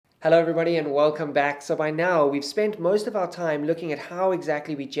Hello everybody and welcome back. So by now we've spent most of our time looking at how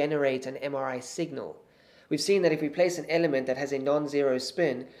exactly we generate an MRI signal. We've seen that if we place an element that has a non-zero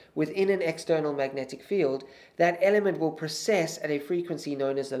spin within an external magnetic field, that element will precess at a frequency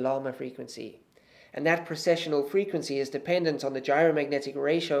known as the Lama frequency. And that precessional frequency is dependent on the gyromagnetic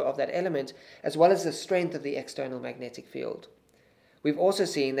ratio of that element as well as the strength of the external magnetic field. We've also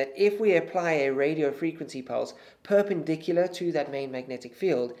seen that if we apply a radio frequency pulse perpendicular to that main magnetic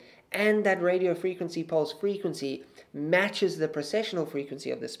field, and that radio frequency pulse frequency matches the precessional frequency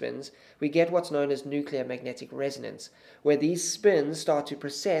of the spins, we get what's known as nuclear magnetic resonance, where these spins start to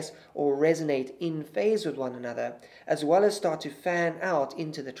precess or resonate in phase with one another, as well as start to fan out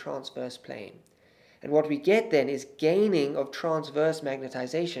into the transverse plane. And what we get then is gaining of transverse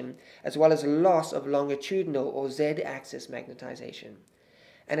magnetization as well as loss of longitudinal or z-axis magnetization.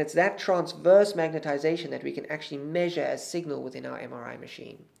 And it's that transverse magnetization that we can actually measure as signal within our MRI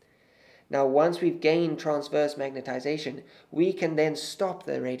machine. Now once we've gained transverse magnetization, we can then stop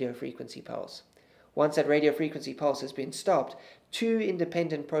the radio frequency pulse. Once that radio frequency pulse has been stopped, two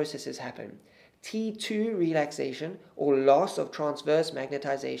independent processes happen. T2 relaxation or loss of transverse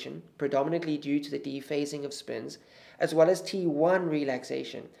magnetization, predominantly due to the dephasing of spins, as well as T1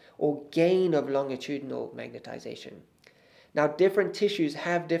 relaxation or gain of longitudinal magnetization. Now different tissues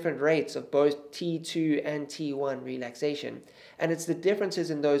have different rates of both T2 and T1 relaxation, and it's the differences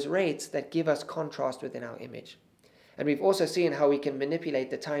in those rates that give us contrast within our image. And we've also seen how we can manipulate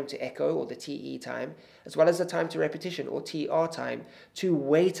the time to echo, or the TE time, as well as the time to repetition, or TR time, to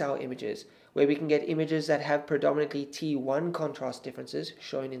weight our images, where we can get images that have predominantly T1 contrast differences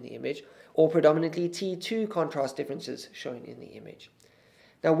shown in the image, or predominantly T2 contrast differences shown in the image.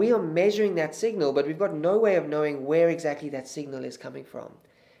 Now we are measuring that signal, but we've got no way of knowing where exactly that signal is coming from.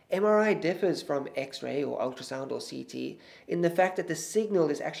 MRI differs from X-ray or ultrasound or CT in the fact that the signal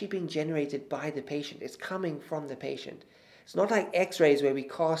is actually being generated by the patient. It's coming from the patient. It's not like X-rays where we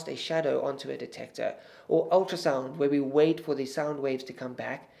cast a shadow onto a detector, or ultrasound where we wait for the sound waves to come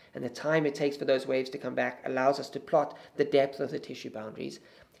back, and the time it takes for those waves to come back allows us to plot the depth of the tissue boundaries.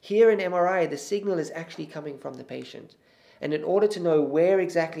 Here in MRI, the signal is actually coming from the patient. And in order to know where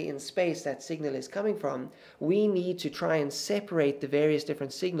exactly in space that signal is coming from, we need to try and separate the various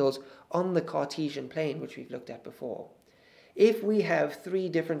different signals on the Cartesian plane, which we've looked at before. If we have three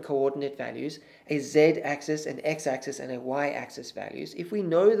different coordinate values, a z-axis, an x-axis, and a y-axis values, if we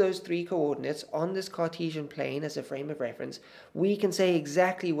know those three coordinates on this Cartesian plane as a frame of reference, we can say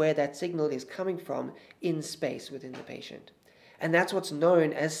exactly where that signal is coming from in space within the patient. And that's what's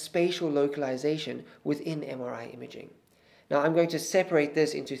known as spatial localization within MRI imaging. Now I'm going to separate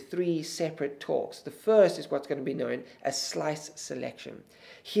this into three separate talks. The first is what's going to be known as slice selection.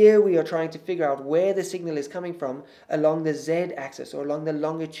 Here we are trying to figure out where the signal is coming from along the z-axis or along the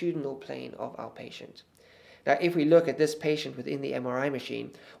longitudinal plane of our patient. Now if we look at this patient within the MRI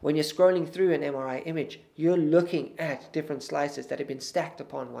machine, when you're scrolling through an MRI image, you're looking at different slices that have been stacked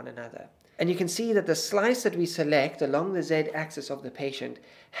upon one another. And you can see that the slice that we select along the z-axis of the patient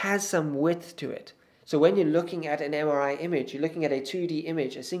has some width to it. So when you're looking at an MRI image, you're looking at a 2D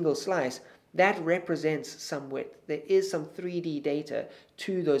image, a single slice, that represents some width. There is some 3D data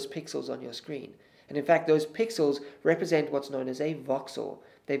to those pixels on your screen. And in fact, those pixels represent what's known as a voxel.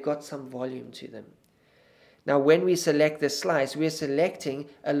 They've got some volume to them. Now when we select this slice, we're selecting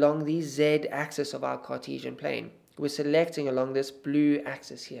along the z-axis of our Cartesian plane. We're selecting along this blue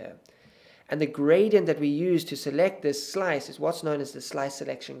axis here. And the gradient that we use to select this slice is what's known as the slice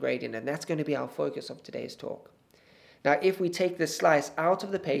selection gradient, and that's going to be our focus of today's talk. Now, if we take this slice out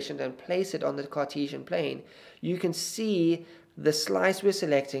of the patient and place it on the Cartesian plane, you can see the slice we're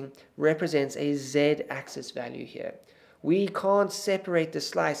selecting represents a z-axis value here. We can't separate the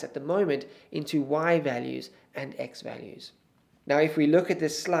slice at the moment into y values and x values. Now if we look at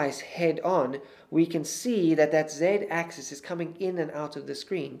this slice head on, we can see that that z-axis is coming in and out of the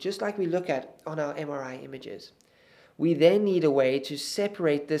screen, just like we look at on our MRI images. We then need a way to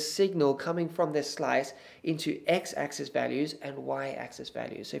separate this signal coming from this slice into x-axis values and y-axis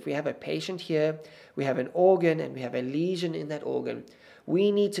values. So if we have a patient here, we have an organ, and we have a lesion in that organ,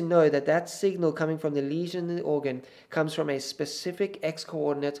 we need to know that that signal coming from the lesion in the organ comes from a specific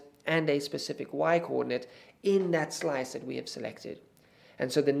x-coordinate and a specific y-coordinate in that slice that we have selected.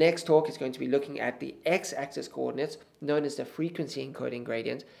 And so the next talk is going to be looking at the x-axis coordinates, known as the frequency encoding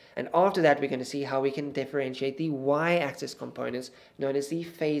gradient, and after that we're going to see how we can differentiate the y-axis components, known as the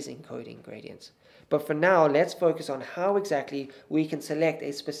phase encoding gradients. But for now, let's focus on how exactly we can select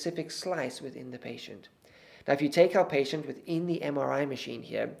a specific slice within the patient. Now if you take our patient within the MRI machine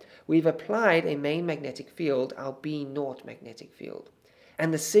here, we've applied a main magnetic field, our B0 magnetic field.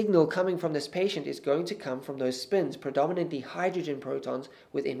 And the signal coming from this patient is going to come from those spins, predominantly hydrogen protons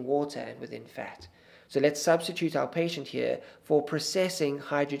within water and within fat. So let's substitute our patient here for processing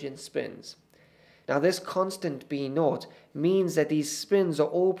hydrogen spins. Now this constant B0 means that these spins are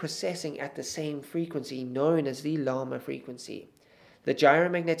all processing at the same frequency, known as the Lama frequency. The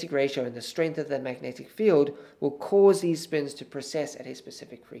gyromagnetic ratio and the strength of the magnetic field will cause these spins to process at a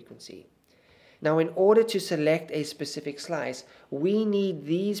specific frequency. Now, in order to select a specific slice, we need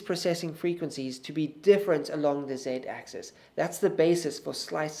these processing frequencies to be different along the z-axis. That's the basis for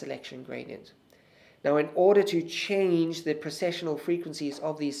slice selection gradient. Now, in order to change the precessional frequencies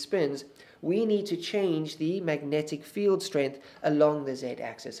of these spins, we need to change the magnetic field strength along the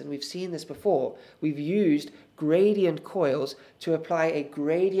z-axis. And we've seen this before. We've used gradient coils to apply a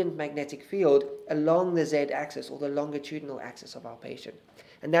gradient magnetic field along the z-axis, or the longitudinal axis of our patient.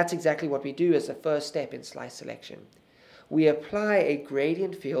 And that's exactly what we do as the first step in slice selection. We apply a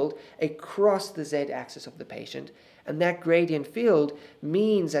gradient field across the z-axis of the patient, and that gradient field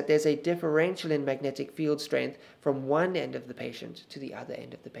means that there's a differential in magnetic field strength from one end of the patient to the other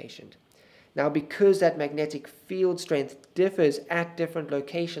end of the patient. Now, because that magnetic field strength differs at different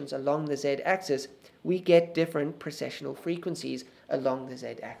locations along the z-axis, we get different precessional frequencies along the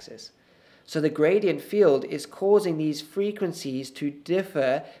z-axis. So the gradient field is causing these frequencies to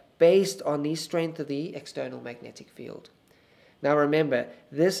differ based on the strength of the external magnetic field. Now remember,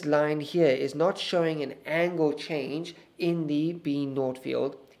 this line here is not showing an angle change in the B0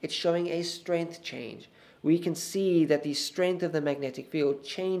 field, it's showing a strength change. We can see that the strength of the magnetic field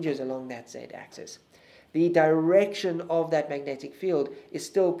changes along that z-axis. The direction of that magnetic field is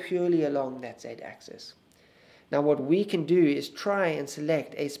still purely along that z-axis. Now what we can do is try and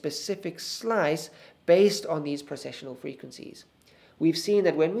select a specific slice based on these precessional frequencies. We've seen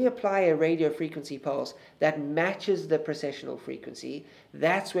that when we apply a radio frequency pulse that matches the precessional frequency,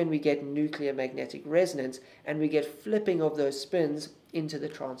 that's when we get nuclear magnetic resonance and we get flipping of those spins into the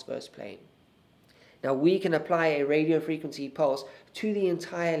transverse plane. Now we can apply a radio frequency pulse to the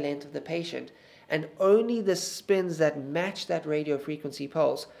entire length of the patient, and only the spins that match that radio frequency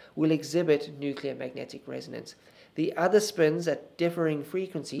pulse will exhibit nuclear magnetic resonance. The other spins at differing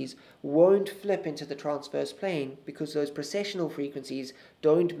frequencies won't flip into the transverse plane because those precessional frequencies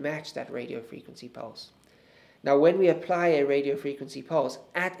don't match that radio frequency pulse. Now when we apply a radio frequency pulse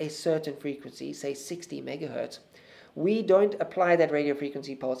at a certain frequency, say 60 megahertz, we don't apply that radio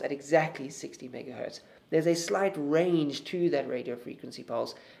frequency pulse at exactly 60 megahertz. There's a slight range to that radio frequency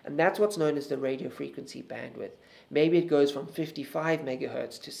pulse, and that's what's known as the radio frequency bandwidth. Maybe it goes from 55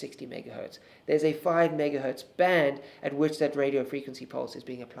 megahertz to 60 megahertz. There's a 5 megahertz band at which that radio frequency pulse is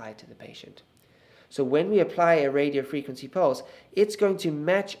being applied to the patient. So when we apply a radio frequency pulse, it's going to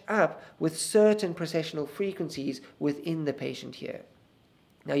match up with certain precessional frequencies within the patient here.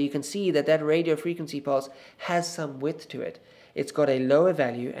 Now you can see that that radio frequency pulse has some width to it. It's got a lower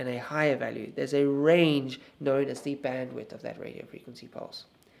value and a higher value. There's a range known as the bandwidth of that radio frequency pulse.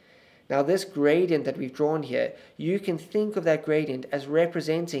 Now this gradient that we've drawn here, you can think of that gradient as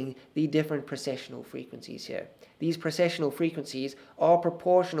representing the different precessional frequencies here. These precessional frequencies are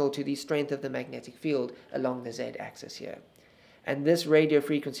proportional to the strength of the magnetic field along the z-axis here. And this radio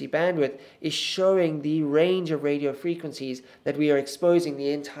frequency bandwidth is showing the range of radio frequencies that we are exposing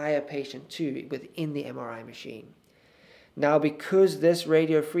the entire patient to within the MRI machine. Now, because this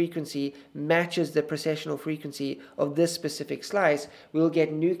radio frequency matches the precessional frequency of this specific slice, we'll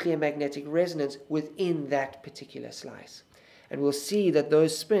get nuclear magnetic resonance within that particular slice. And we'll see that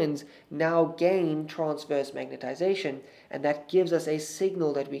those spins now gain transverse magnetization, and that gives us a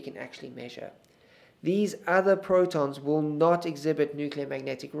signal that we can actually measure. These other protons will not exhibit nuclear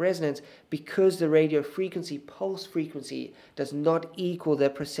magnetic resonance because the radio frequency pulse frequency does not equal the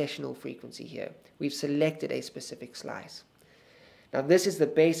precessional frequency here. We've selected a specific slice. Now this is the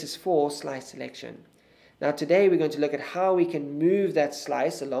basis for slice selection. Now today we're going to look at how we can move that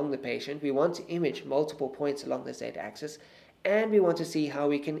slice along the patient. We want to image multiple points along the z-axis, and we want to see how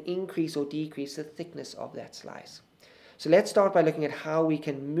we can increase or decrease the thickness of that slice. So let's start by looking at how we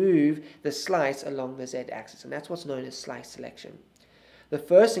can move the slice along the z-axis, and that's what's known as slice selection. The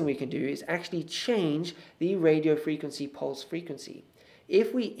first thing we can do is actually change the radio frequency pulse frequency.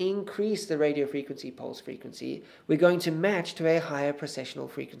 If we increase the radio frequency pulse frequency, we're going to match to a higher precessional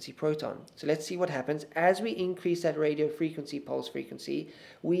frequency proton. So let's see what happens. As we increase that radio frequency pulse frequency,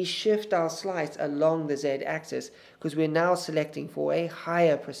 we shift our slice along the z-axis because we're now selecting for a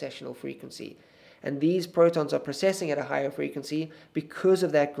higher precessional frequency. And these protons are processing at a higher frequency because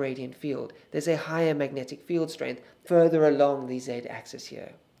of that gradient field. There's a higher magnetic field strength further along the z-axis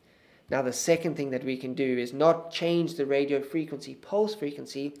here. Now the second thing that we can do is not change the radio frequency pulse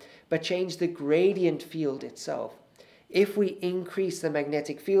frequency, but change the gradient field itself. If we increase the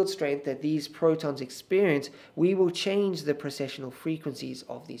magnetic field strength that these protons experience, we will change the precessional frequencies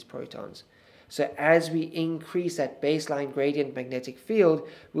of these protons. So as we increase that baseline gradient magnetic field,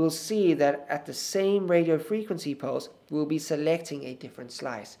 we'll see that at the same radio frequency pulse, we'll be selecting a different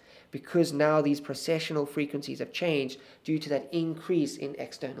slice, because now these precessional frequencies have changed due to that increase in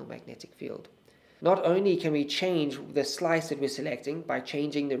external magnetic field. Not only can we change the slice that we're selecting by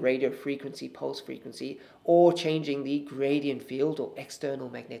changing the radio frequency pulse frequency or changing the gradient field or external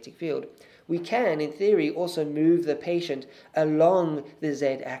magnetic field, we can, in theory, also move the patient along the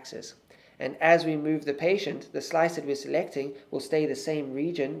z-axis. And as we move the patient, the slice that we're selecting will stay the same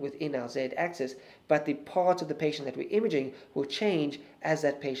region within our z-axis, but the part of the patient that we're imaging will change as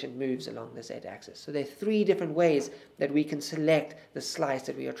that patient moves along the z-axis. So there are three different ways that we can select the slice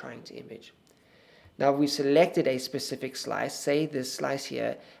that we are trying to image. Now we've selected a specific slice, say this slice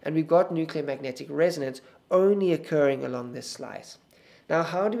here, and we've got nuclear magnetic resonance only occurring along this slice. Now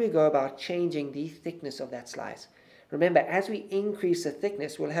how do we go about changing the thickness of that slice? Remember, as we increase the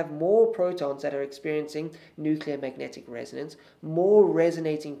thickness, we'll have more protons that are experiencing nuclear magnetic resonance, more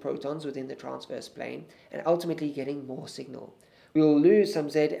resonating protons within the transverse plane, and ultimately getting more signal. We'll lose some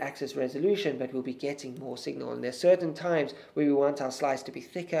z-axis resolution, but we'll be getting more signal. And there's certain times where we want our slice to be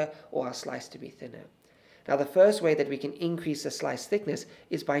thicker or our slice to be thinner. Now, the first way that we can increase the slice thickness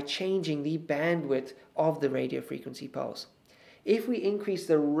is by changing the bandwidth of the radio frequency pulse. If we increase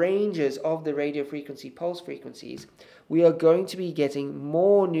the ranges of the radio frequency pulse frequencies, we are going to be getting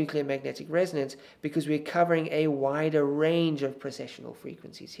more nuclear magnetic resonance because we're covering a wider range of precessional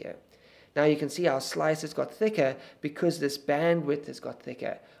frequencies here. Now you can see our slice has got thicker because this bandwidth has got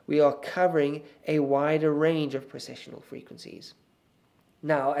thicker. We are covering a wider range of precessional frequencies.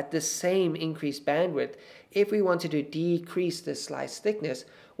 Now at the same increased bandwidth, if we wanted to decrease the slice thickness,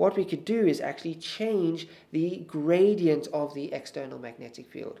 what we could do is actually change the gradient of the external magnetic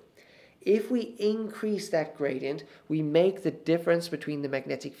field. If we increase that gradient, we make the difference between the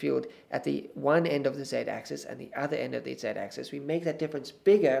magnetic field at the one end of the z-axis and the other end of the z-axis. We make that difference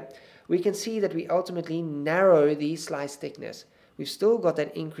bigger. We can see that we ultimately narrow the slice thickness. We've still got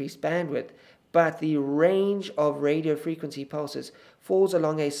that increased bandwidth, but the range of radio frequency pulses falls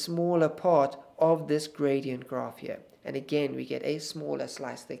along a smaller part of this gradient graph here. And again, we get a smaller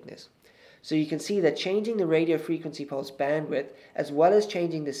slice thickness. So you can see that changing the radio frequency pulse bandwidth as well as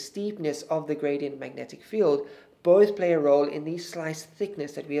changing the steepness of the gradient magnetic field both play a role in the slice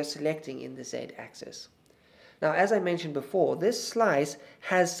thickness that we are selecting in the z-axis. Now, as I mentioned before, this slice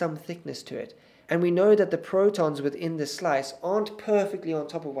has some thickness to it, and we know that the protons within the slice aren't perfectly on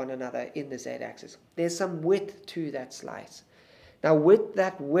top of one another in the z-axis. There's some width to that slice. Now, with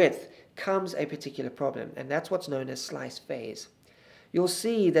that width comes a particular problem, and that's what's known as slice phase. You'll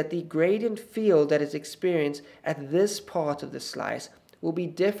see that the gradient field that is experienced at this part of the slice will be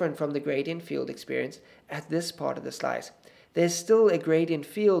different from the gradient field experienced at this part of the slice. There's still a gradient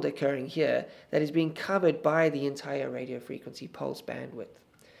field occurring here that is being covered by the entire radio frequency pulse bandwidth.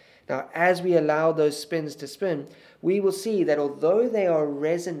 Now, as we allow those spins to spin, we will see that although they are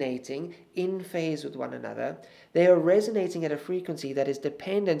resonating in phase with one another, they are resonating at a frequency that is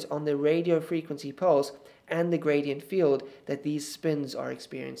dependent on the radio frequency pulse and the gradient field that these spins are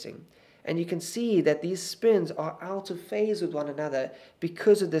experiencing. And you can see that these spins are out of phase with one another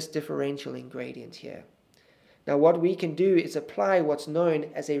because of this differential in gradient here. Now what we can do is apply what's known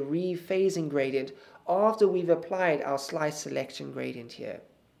as a rephasing gradient after we've applied our slice selection gradient here.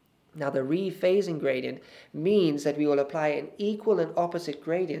 Now the rephasing gradient means that we will apply an equal and opposite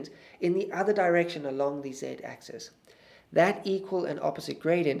gradient in the other direction along the z-axis. That equal and opposite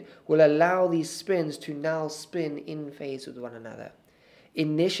gradient will allow these spins to now spin in phase with one another.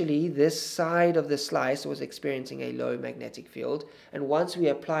 Initially, this side of the slice was experiencing a low magnetic field, and once we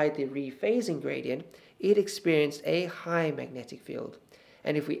applied the rephasing gradient, it experienced a high magnetic field.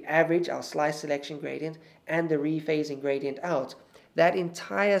 And if we average our slice selection gradient and the rephasing gradient out, that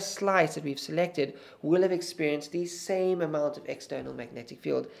entire slice that we've selected will have experienced the same amount of external magnetic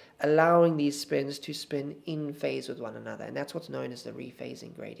field, allowing these spins to spin in phase with one another. And that's what's known as the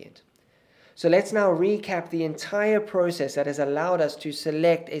rephasing gradient. So let's now recap the entire process that has allowed us to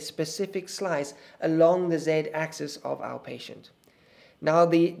select a specific slice along the z-axis of our patient. Now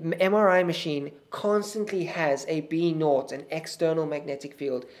the MRI machine constantly has a B0, an external magnetic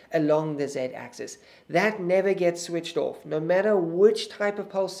field, along the z-axis. That never gets switched off. No matter which type of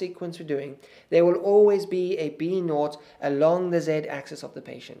pulse sequence we're doing, there will always be a B0 along the z-axis of the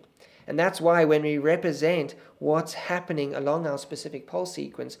patient. And that's why when we represent what's happening along our specific pulse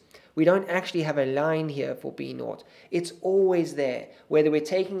sequence, We don't actually have a line here for B0. It's always there. Whether we're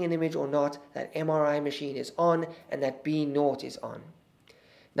taking an image or not, that MRI machine is on and that B0 is on.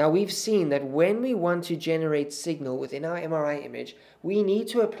 Now we've seen that when we want to generate signal within our MRI image, we need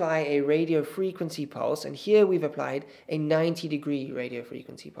to apply a radio frequency pulse, and here we've applied a 90-degree radio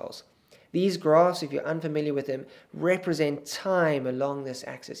frequency pulse. These graphs, if you're unfamiliar with them, represent time along this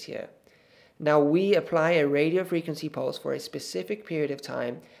axis here. Now we apply a radio frequency pulse for a specific period of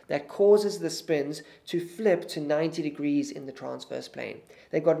time that causes the spins to flip to 90 degrees in the transverse plane.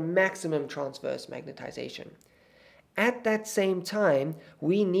 They've got maximum transverse magnetization. At that same time,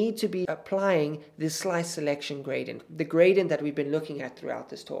 we need to be applying the slice selection gradient, the gradient that we've been looking at throughout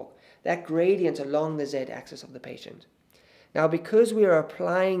this talk, that gradient along the z-axis of the patient. Now, because we are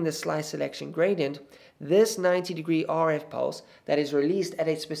applying the slice selection gradient, this 90-degree RF pulse that is released at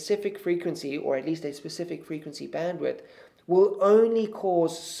a specific frequency, or at least a specific frequency bandwidth, will only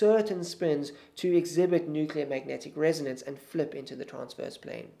cause certain spins to exhibit nuclear magnetic resonance and flip into the transverse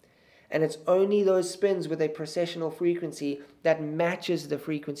plane. And it's only those spins with a precessional frequency that matches the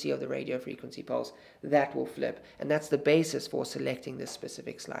frequency of the radio frequency pulse that will flip. And that's the basis for selecting this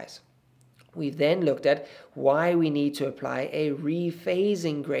specific slice. We've then looked at why we need to apply a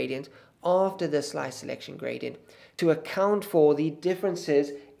rephasing gradient after the slice selection gradient to account for the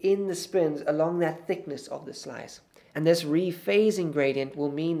differences in the spins along that thickness of the slice. And this rephasing gradient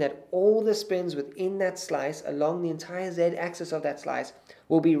will mean that all the spins within that slice along the entire z-axis of that slice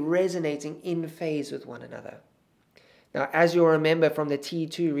will be resonating in phase with one another. Now, as you'll remember from the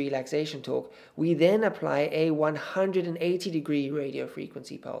T2 relaxation talk, we then apply a 180-degree radio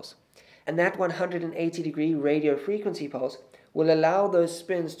frequency pulse. And that 180-degree radio frequency pulse will allow those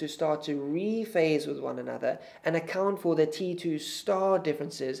spins to start to rephase with one another and account for the T2 star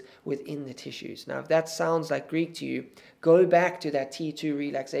differences within the tissues. Now, if that sounds like Greek to you, go back to that T2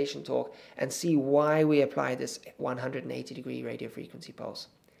 relaxation talk and see why we apply this 180-degree radio frequency pulse.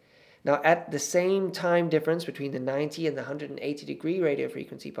 Now, at the same time difference between the 90 and the 180-degree radio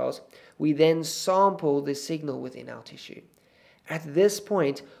frequency pulse, we then sample the signal within our tissue. At this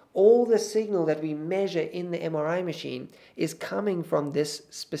point, all the signal that we measure in the MRI machine is coming from this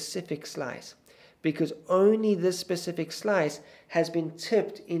specific slice, because only this specific slice has been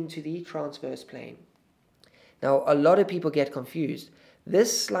tipped into the transverse plane. Now, a lot of people get confused.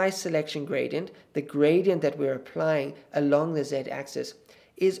 This slice selection gradient, the gradient that we're applying along the z-axis,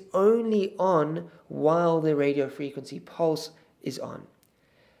 is only on while the radio frequency pulse is on.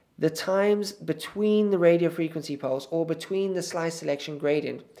 The times between the radio frequency pulse or between the slice selection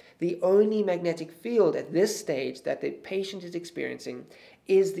gradient, the only magnetic field at this stage that the patient is experiencing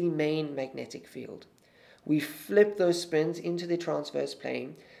is the main magnetic field. We flip those spins into the transverse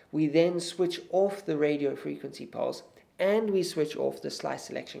plane. We then switch off the radio frequency pulse and we switch off the slice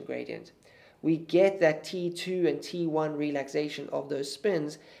selection gradient. We get that T2 and T1 relaxation of those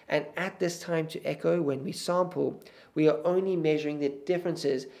spins, and at this time to echo, when we sample, we are only measuring the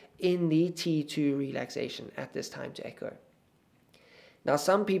differences in the T2 relaxation at this time to echo. Now,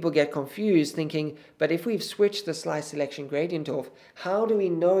 some people get confused thinking, but if we've switched the slice selection gradient off, how do we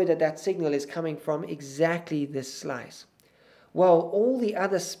know that that signal is coming from exactly this slice? Well, all the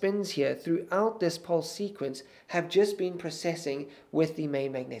other spins here throughout this pulse sequence have just been processing with the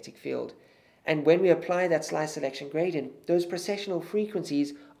main magnetic field. And when we apply that slice selection gradient, those precessional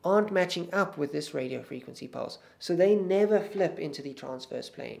frequencies aren't matching up with this radio frequency pulse, so they never flip into the transverse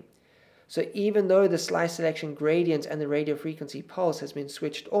plane. So even though the slice selection gradient and the radio frequency pulse has been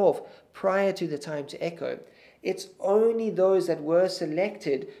switched off prior to the time to echo, it's only those that were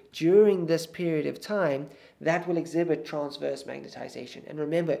selected during this period of time that will exhibit transverse magnetization. And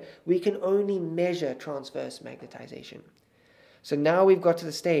remember, we can only measure transverse magnetization. So now we've got to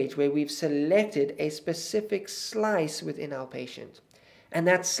the stage where we've selected a specific slice within our patient. And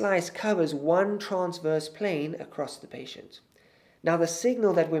that slice covers one transverse plane across the patient. Now the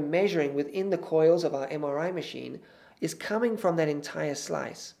signal that we're measuring within the coils of our MRI machine is coming from that entire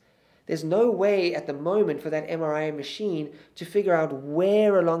slice. There's no way at the moment for that MRI machine to figure out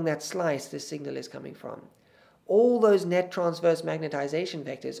where along that slice the signal is coming from. All those net transverse magnetization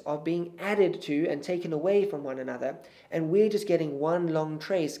vectors are being added to and taken away from one another, and we're just getting one long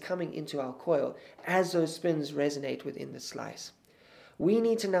trace coming into our coil as those spins resonate within the slice. We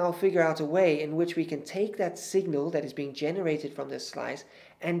need to now figure out a way in which we can take that signal that is being generated from this slice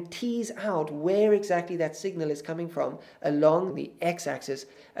and tease out where exactly that signal is coming from along the x-axis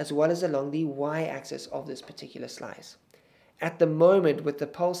as well as along the y-axis of this particular slice. At the moment, with the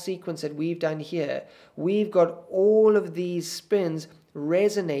pulse sequence that we've done here, we've got all of these spins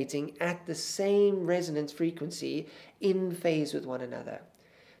resonating at the same resonance frequency in phase with one another.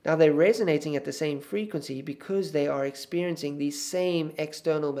 Now they're resonating at the same frequency because they are experiencing the same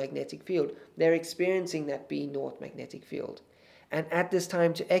external magnetic field. They're experiencing that B0 magnetic field. And at this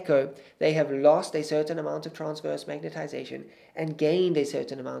time to echo, they have lost a certain amount of transverse magnetization and gained a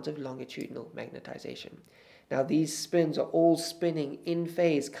certain amount of longitudinal magnetization. Now these spins are all spinning in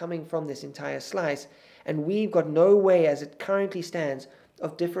phase coming from this entire slice, and we've got no way as it currently stands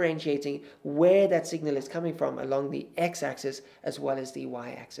of differentiating where that signal is coming from along the x-axis as well as the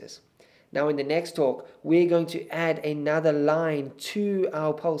y-axis. Now in the next talk, we're going to add another line to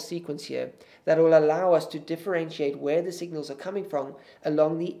our pulse sequence here that will allow us to differentiate where the signals are coming from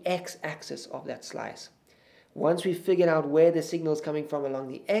along the x-axis of that slice. Once we've figured out where the signal is coming from along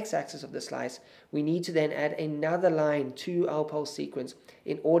the x-axis of the slice, we need to then add another line to our pulse sequence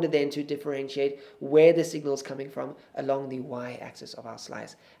in order then to differentiate where the signal is coming from along the y-axis of our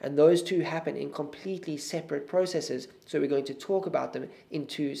slice. And those two happen in completely separate processes, so we're going to talk about them in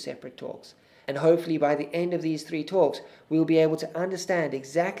two separate talks. And hopefully by the end of these 3 talks, we'll be able to understand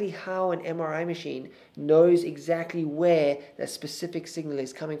exactly how an MRI machine knows exactly where the specific signal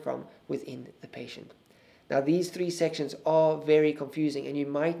is coming from within the patient. Now these 3 sections are very confusing, and you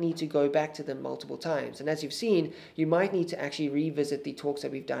might need to go back to them multiple times. And as you've seen, you might need to actually revisit the talks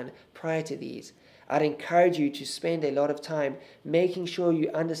that we've done prior to these. I'd encourage you to spend a lot of time making sure you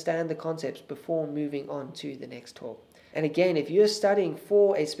understand the concepts before moving on to the next talk. And again, if you're studying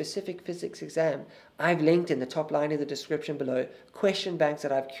for a specific physics exam, I've linked in the top line of the description below question banks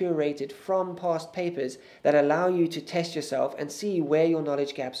that I've curated from past papers that allow you to test yourself and see where your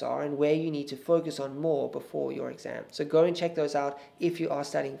knowledge gaps are and where you need to focus on more before your exam. So go and check those out if you are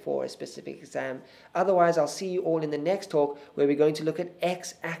studying for a specific exam. Otherwise, I'll see you all in the next talk where we're going to look at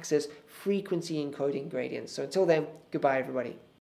x-axis frequency encoding gradients. So until then, goodbye everybody.